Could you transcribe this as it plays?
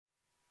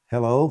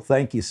Hello,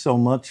 thank you so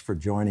much for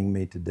joining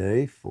me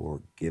today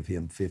for Give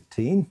Him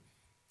 15.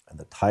 And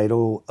the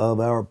title of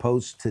our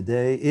post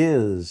today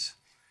is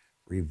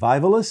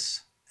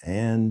Revivalists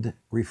and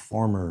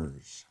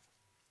Reformers.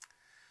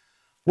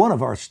 One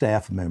of our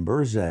staff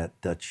members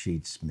at Dutch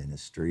Sheets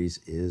Ministries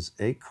is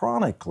a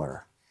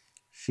chronicler.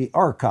 She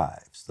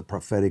archives the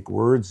prophetic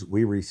words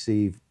we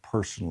receive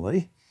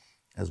personally,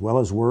 as well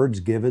as words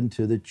given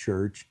to the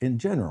church in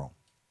general,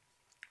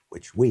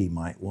 which we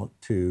might want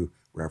to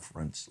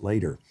reference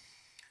later.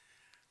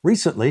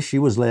 Recently, she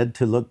was led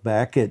to look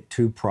back at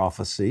two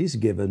prophecies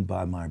given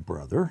by my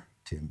brother,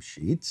 Tim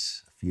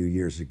Sheets, a few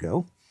years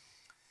ago.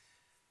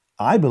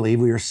 I believe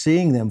we are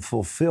seeing them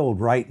fulfilled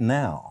right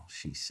now,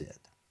 she said.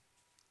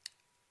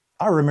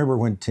 I remember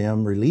when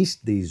Tim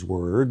released these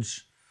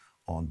words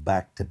on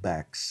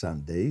back-to-back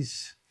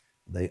Sundays.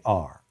 They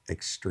are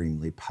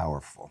extremely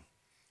powerful.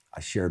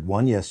 I shared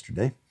one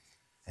yesterday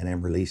and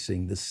am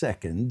releasing the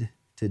second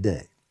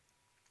today.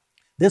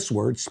 This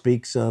word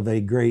speaks of a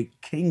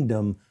great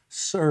kingdom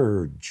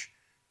surge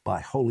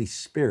by Holy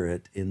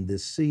Spirit in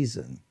this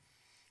season,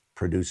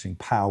 producing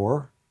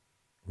power,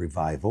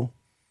 revival,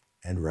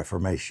 and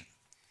reformation.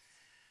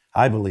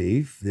 I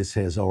believe this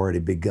has already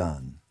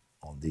begun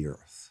on the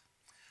earth.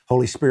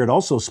 Holy Spirit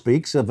also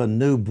speaks of a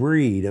new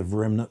breed of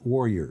remnant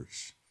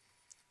warriors.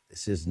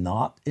 This is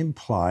not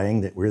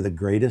implying that we're the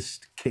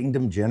greatest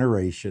kingdom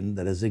generation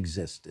that has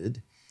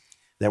existed,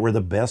 that we're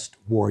the best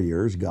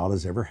warriors God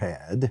has ever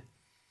had.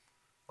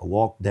 A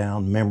walk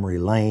down memory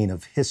lane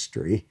of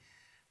history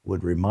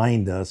would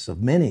remind us of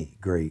many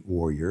great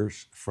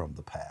warriors from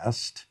the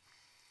past.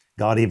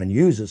 God even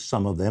uses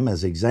some of them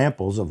as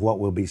examples of what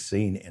will be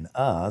seen in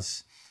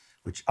us,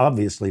 which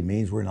obviously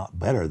means we're not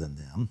better than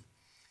them.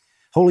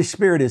 Holy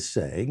Spirit is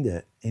saying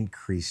that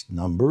increased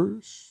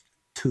numbers,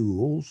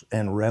 tools,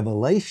 and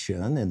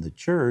revelation in the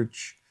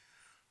church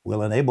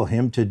will enable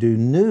him to do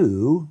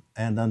new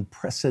and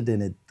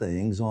unprecedented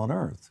things on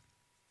earth.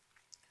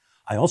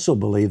 I also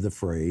believe the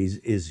phrase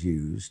is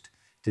used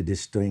to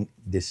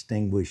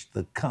distinguish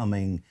the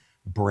coming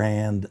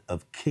brand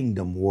of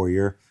kingdom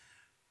warrior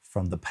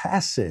from the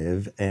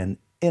passive and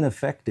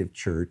ineffective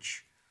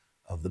church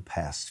of the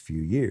past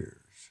few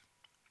years.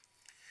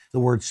 The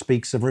word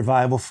speaks of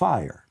revival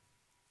fire,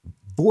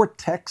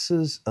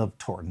 vortexes of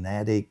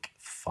tornadic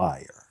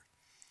fire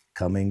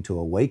coming to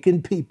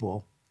awaken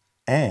people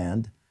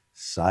and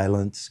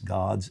silence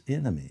God's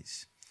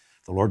enemies.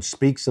 The Lord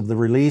speaks of the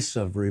release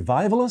of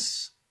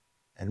revivalists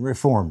and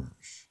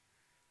reformers,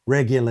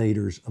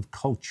 regulators of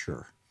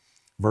culture,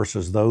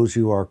 versus those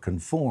who are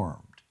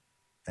conformed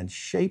and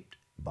shaped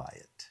by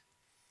it.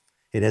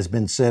 It has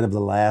been said of the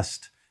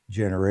last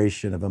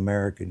generation of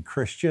American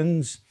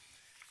Christians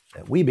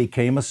that we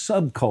became a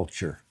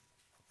subculture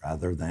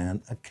rather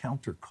than a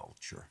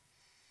counterculture.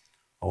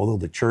 Although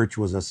the church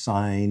was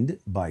assigned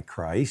by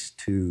Christ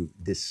to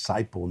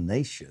disciple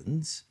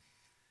nations,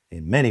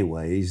 in many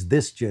ways,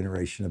 this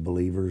generation of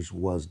believers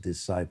was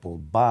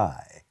discipled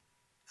by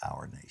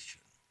our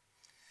nation.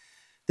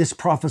 This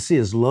prophecy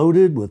is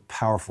loaded with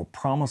powerful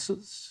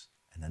promises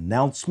and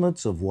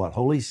announcements of what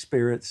Holy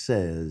Spirit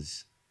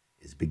says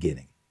is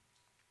beginning.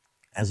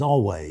 As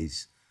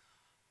always,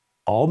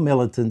 all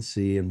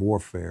militancy and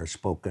warfare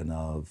spoken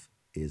of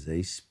is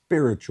a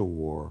spiritual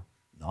war,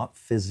 not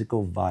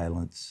physical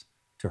violence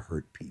to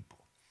hurt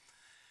people.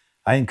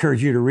 I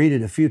encourage you to read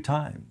it a few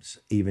times,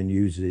 even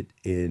use it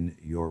in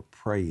your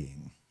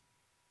praying.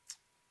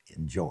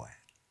 Enjoy.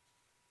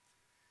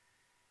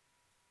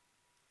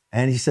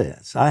 And he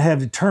says, I have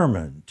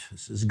determined,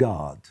 this is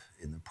God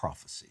in the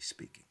prophecy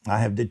speaking, I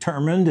have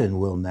determined and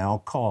will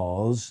now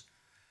cause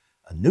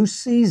a new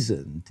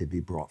season to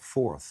be brought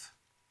forth.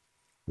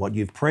 What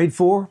you've prayed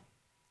for,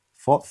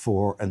 fought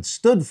for, and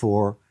stood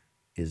for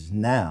is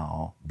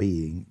now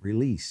being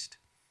released.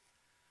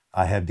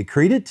 I have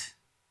decreed it,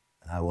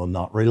 and I will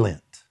not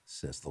relent,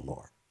 says the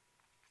Lord.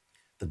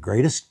 The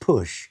greatest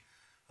push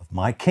of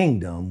my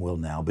kingdom will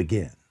now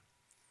begin.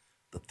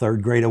 The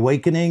third great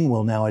awakening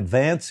will now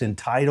advance in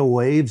tidal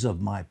waves of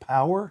my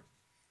power.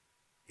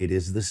 It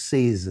is the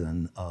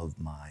season of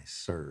my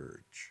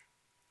surge.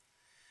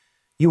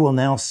 You will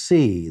now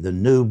see the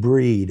new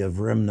breed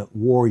of remnant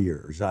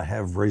warriors I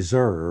have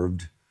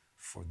reserved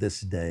for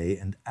this day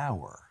and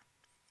hour.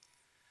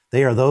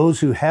 They are those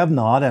who have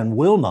not and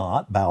will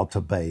not bow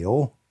to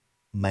Baal,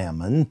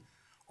 Mammon,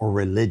 or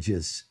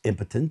religious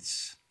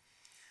impotence.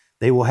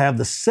 They will have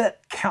the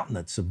set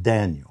countenance of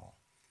Daniel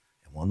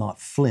and will not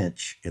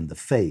flinch in the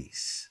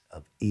face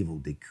of evil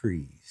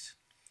decrees.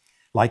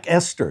 Like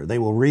Esther, they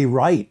will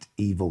rewrite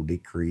evil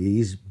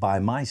decrees by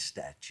my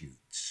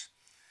statutes.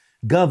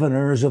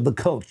 Governors of the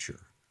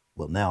culture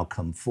will now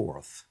come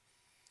forth.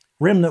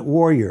 Remnant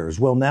warriors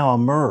will now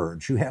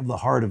emerge who have the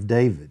heart of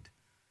David,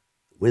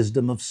 the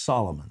wisdom of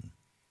Solomon,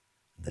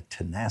 the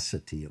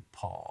tenacity of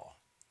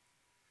Paul.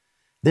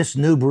 This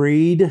new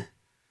breed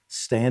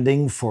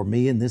standing for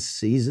me in this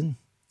season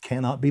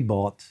cannot be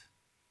bought.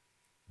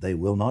 They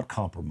will not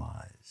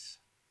compromise.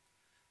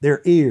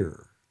 Their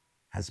ear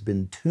has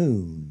been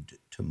tuned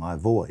to my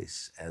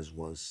voice, as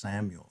was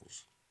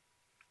Samuel's.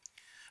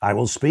 I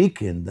will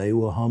speak and they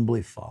will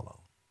humbly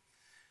follow.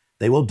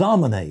 They will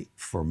dominate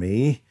for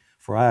me,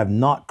 for I have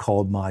not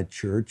called my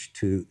church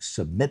to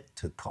submit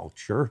to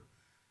culture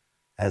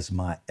as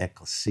my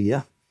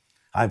ecclesia.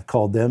 I've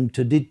called them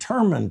to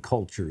determine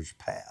culture's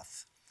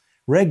path,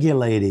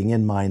 regulating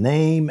in my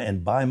name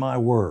and by my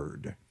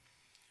word.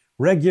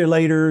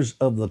 Regulators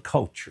of the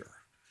culture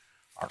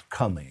are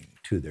coming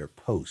to their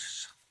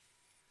posts.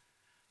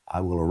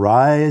 I will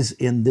arise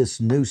in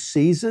this new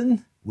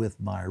season with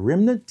my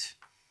remnant,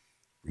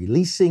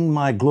 releasing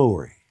my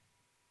glory,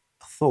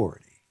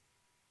 authority,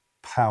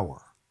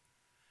 power,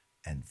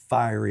 and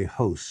fiery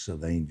hosts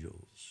of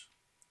angels.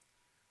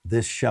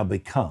 This shall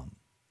become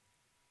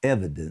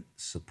evident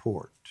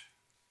support.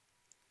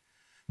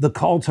 The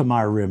call to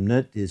my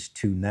remnant is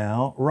to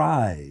now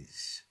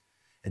rise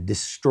and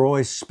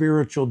destroy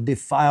spiritual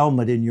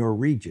defilement in your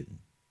region.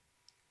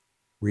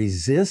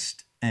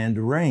 Resist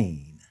and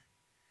reign.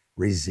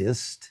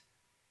 Resist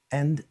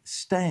and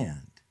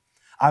stand.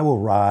 I will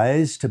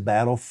rise to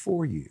battle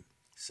for you,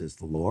 says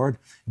the Lord,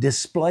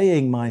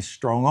 displaying my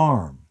strong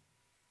arm.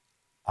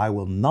 I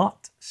will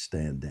not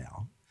stand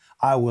down.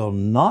 I will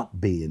not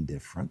be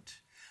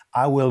indifferent.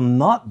 I will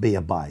not be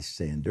a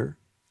bystander.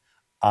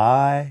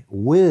 I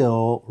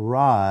will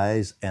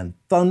rise and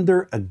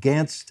thunder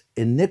against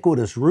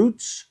iniquitous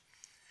roots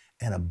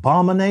and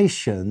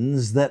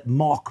abominations that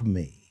mock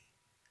me.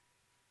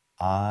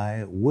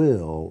 I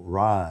will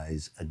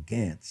rise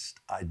against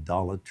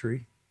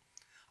idolatry.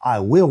 I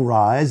will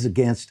rise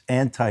against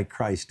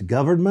antichrist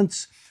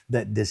governments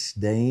that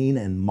disdain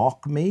and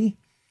mock me.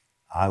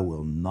 I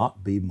will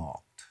not be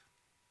mocked.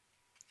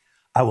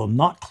 I will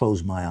not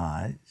close my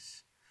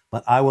eyes,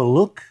 but I will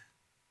look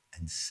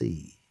and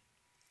see.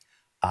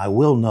 I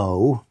will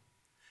know,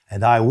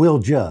 and I will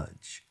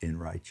judge in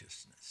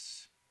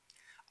righteousness.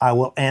 I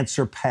will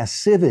answer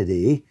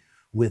passivity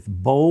with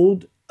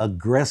bold,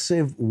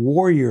 aggressive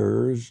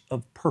warriors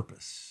of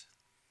purpose.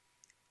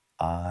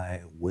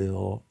 I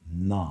will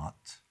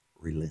not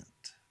relent.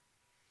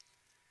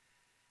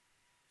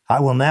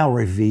 I will now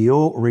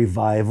reveal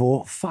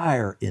revival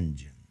fire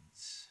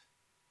engines,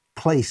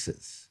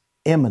 places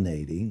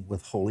emanating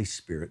with Holy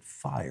Spirit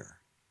fire.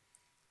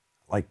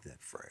 I like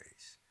that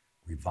phrase.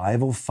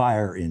 Revival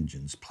fire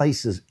engines,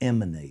 places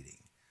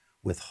emanating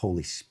with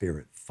Holy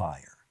Spirit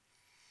fire.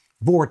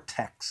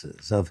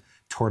 Vortexes of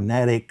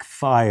tornadic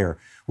fire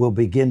will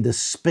begin to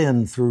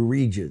spin through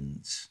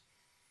regions.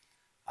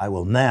 I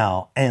will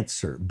now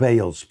answer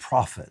Baal's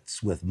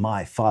prophets with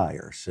my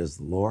fire, says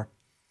the Lord.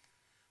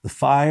 The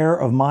fire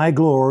of my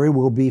glory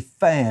will be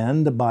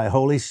fanned by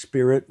Holy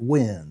Spirit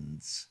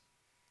winds.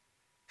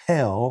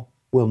 Hell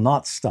will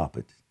not stop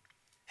it.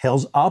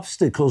 Hell's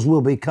obstacles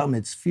will become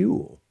its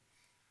fuel.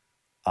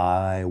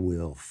 I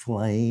will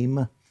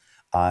flame,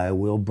 I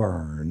will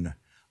burn,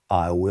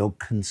 I will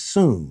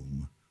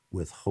consume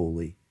with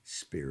Holy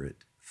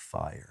Spirit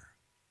fire.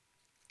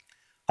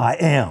 I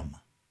am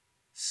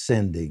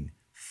sending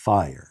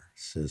fire,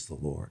 says the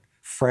Lord.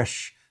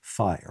 Fresh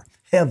fire,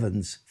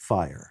 heaven's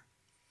fire.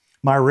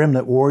 My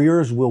remnant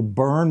warriors will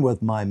burn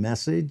with my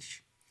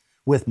message,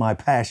 with my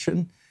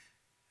passion,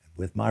 and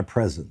with my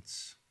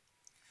presence.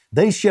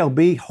 They shall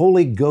be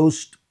Holy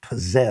Ghost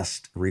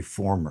possessed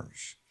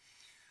reformers.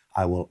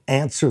 I will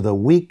answer the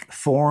weak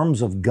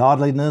forms of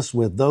godliness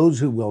with those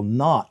who will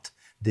not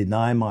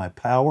deny my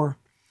power.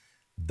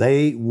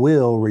 They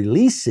will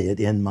release it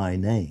in my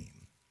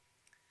name.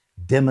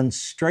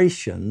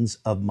 Demonstrations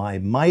of my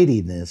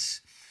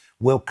mightiness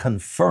will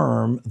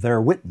confirm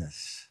their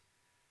witness.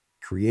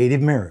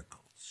 Creative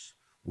miracles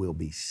will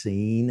be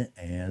seen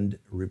and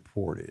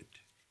reported.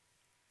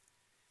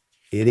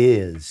 It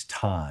is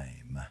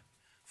time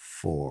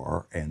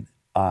for, and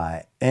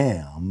I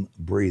am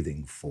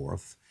breathing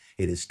forth.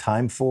 It is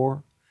time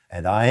for,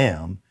 and I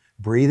am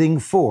breathing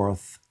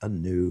forth a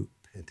new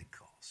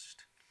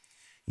Pentecost.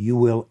 You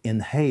will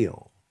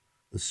inhale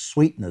the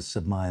sweetness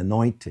of my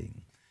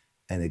anointing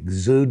and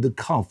exude the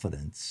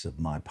confidence of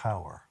my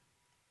power.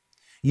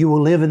 You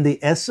will live in the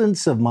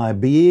essence of my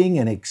being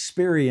and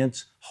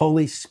experience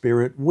Holy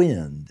Spirit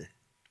wind.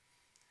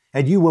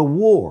 And you will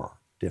war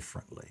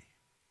differently.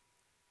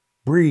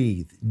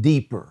 Breathe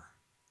deeper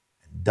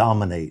and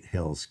dominate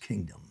hell's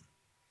kingdom.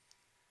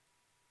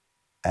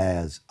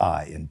 As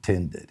I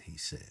intended, he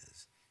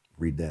says.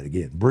 Read that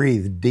again.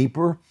 Breathe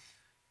deeper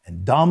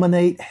and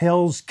dominate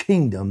hell's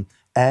kingdom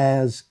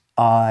as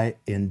I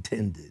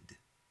intended.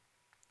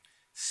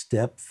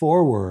 Step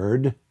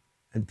forward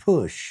and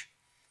push.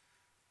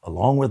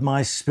 Along with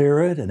my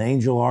spirit and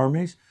angel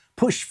armies,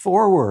 push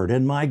forward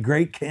in my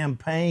great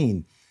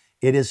campaign.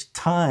 It is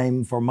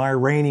time for my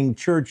reigning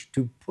church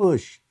to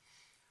push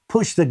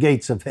the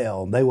gates of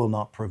hell, and they will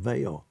not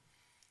prevail.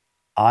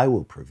 I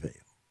will prevail.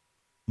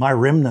 My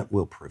remnant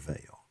will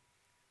prevail.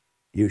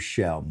 You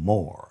shall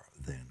more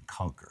than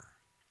conquer.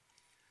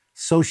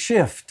 So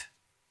shift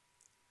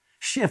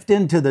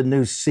into the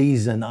new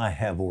season I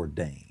have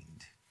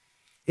ordained.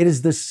 It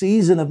is the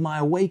season of my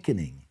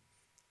awakening.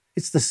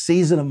 It's the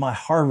season of my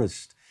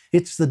harvest.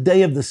 It's the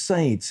day of the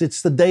saints.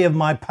 It's the day of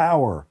my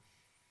power.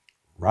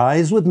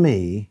 Rise with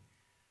me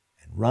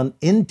run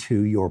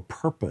into your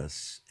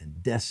purpose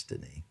and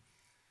destiny.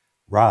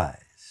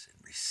 Rise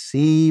and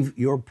receive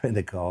your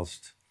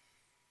Pentecost.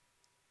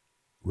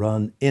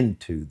 Run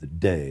into the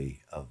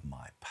day of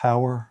my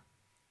power,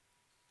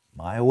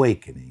 my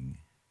awakening,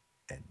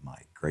 and my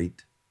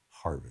great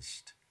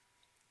harvest.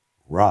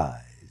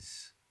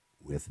 Rise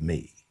with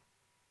me,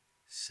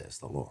 says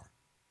the Lord.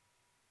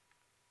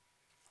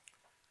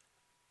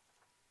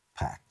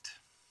 Packed.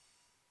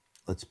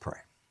 Let's pray.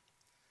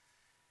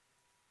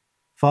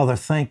 Father,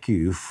 thank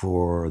you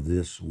for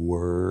this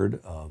word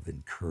of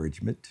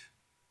encouragement.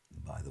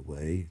 By the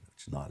way,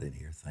 it's not in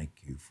here. Thank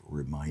you for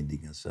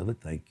reminding us of it.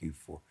 Thank you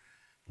for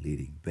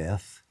leading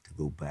Beth to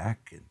go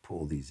back and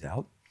pull these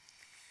out.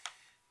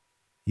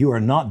 You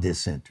are not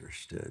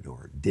disinterested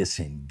or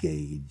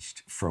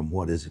disengaged from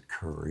what is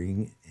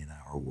occurring in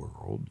our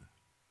world.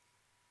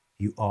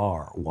 You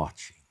are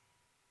watching,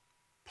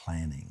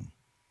 planning,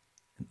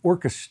 and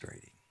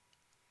orchestrating.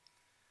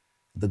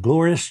 The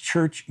glorious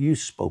church you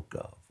spoke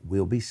of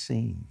will be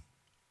seen,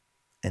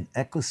 an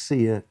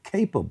ecclesia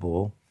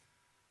capable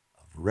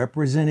of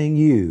representing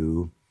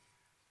you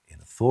in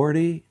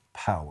authority,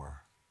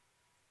 power,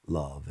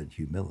 love, and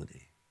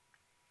humility.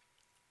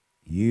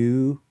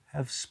 You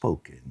have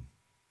spoken,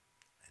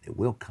 and it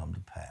will come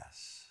to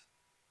pass.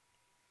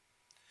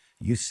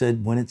 You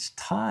said when it's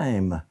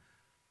time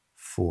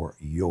for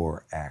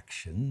your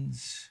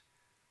actions,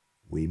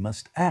 we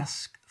must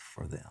ask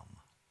for them.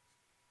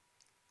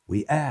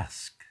 We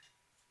ask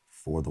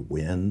for the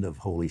wind of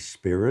Holy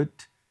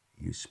Spirit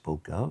you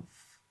spoke of,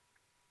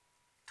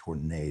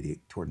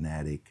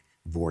 tornadic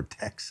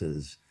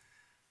vortexes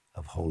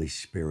of Holy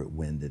Spirit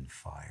wind and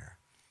fire.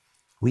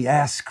 We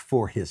ask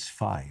for his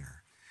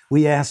fire.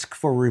 We ask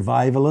for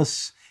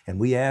revivalists, and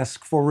we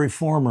ask for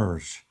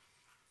reformers,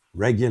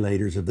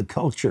 regulators of the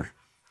culture,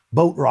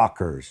 boat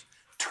rockers,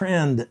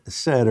 trend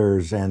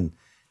setters, and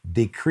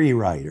decree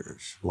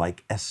writers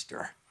like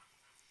Esther.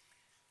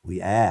 We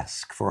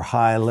ask for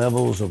high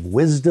levels of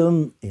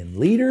wisdom in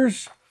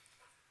leaders,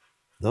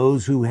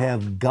 those who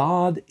have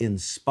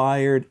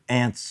God-inspired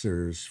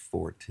answers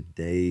for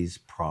today's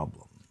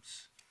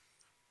problems.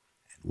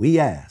 And we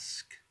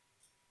ask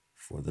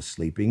for the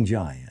sleeping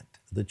giant,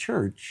 the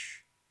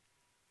church,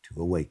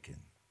 to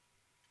awaken.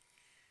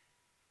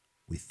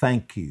 We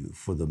thank you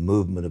for the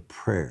movement of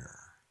prayer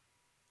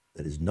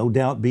that is no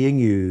doubt being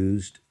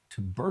used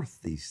to birth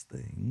these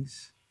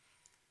things.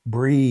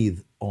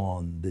 Breathe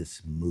on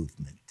this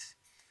movement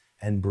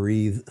and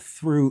breathe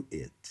through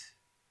it.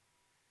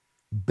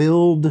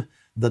 Build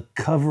the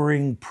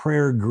covering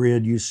prayer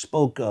grid you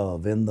spoke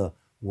of in the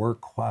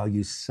Work While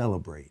You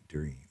Celebrate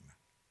dream.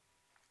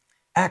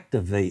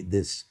 Activate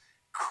this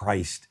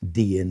Christ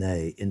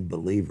DNA in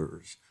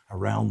believers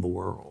around the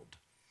world.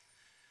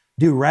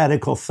 Do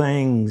radical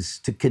things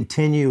to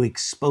continue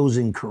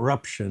exposing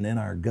corruption in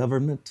our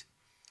government.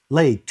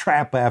 Lay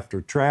trap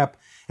after trap,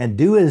 and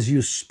do as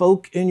you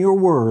spoke in your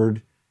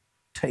word.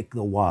 Take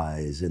the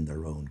wise in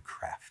their own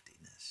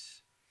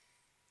craftiness.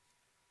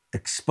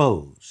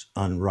 Expose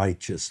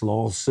unrighteous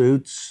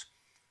lawsuits,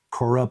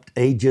 corrupt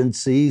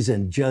agencies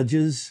and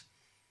judges.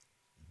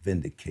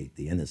 Vindicate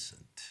the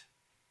innocent.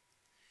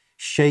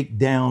 Shake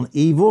down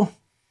evil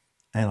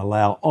and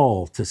allow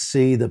all to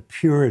see the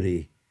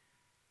purity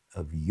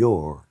of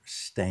your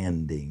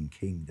standing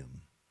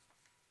kingdom.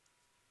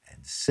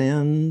 And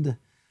send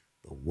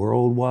the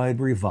worldwide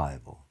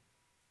revival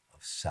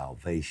of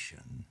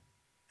salvation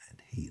and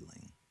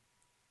healing.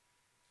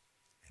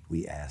 And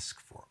we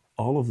ask for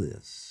all of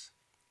this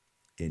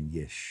in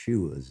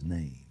Yeshua's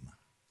name.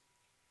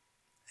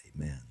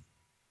 Amen.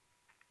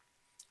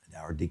 And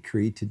our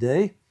decree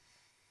today,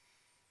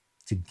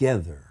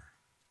 together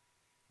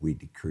we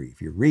decree.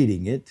 If you're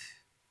reading it,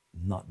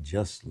 not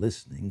just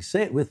listening,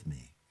 say it with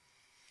me.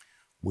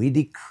 We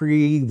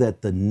decree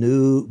that the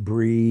new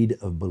breed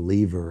of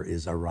believer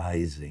is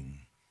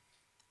arising,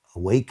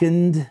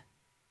 awakened,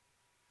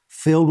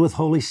 filled with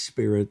Holy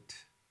Spirit,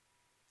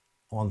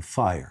 on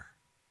fire,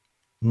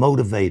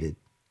 motivated,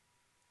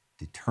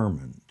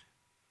 determined,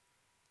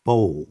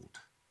 bold,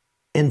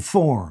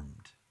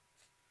 informed,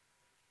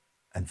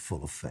 and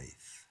full of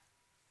faith.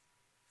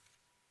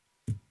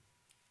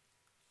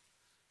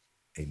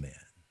 Amen.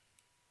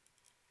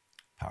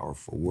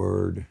 Powerful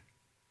word.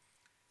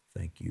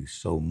 Thank you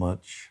so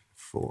much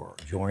for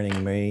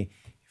joining me.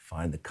 You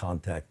find the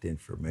contact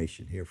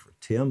information here for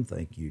Tim.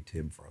 Thank you,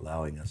 Tim, for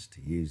allowing us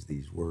to use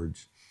these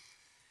words.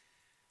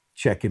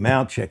 Check him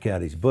out. Check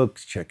out his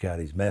books. Check out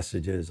his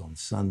messages on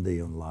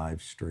Sunday on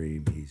live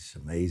stream. He's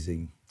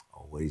amazing,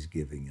 always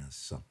giving us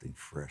something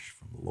fresh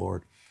from the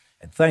Lord.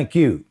 And thank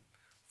you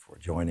for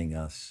joining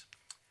us.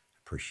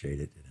 Appreciate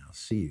it, and I'll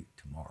see you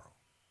tomorrow.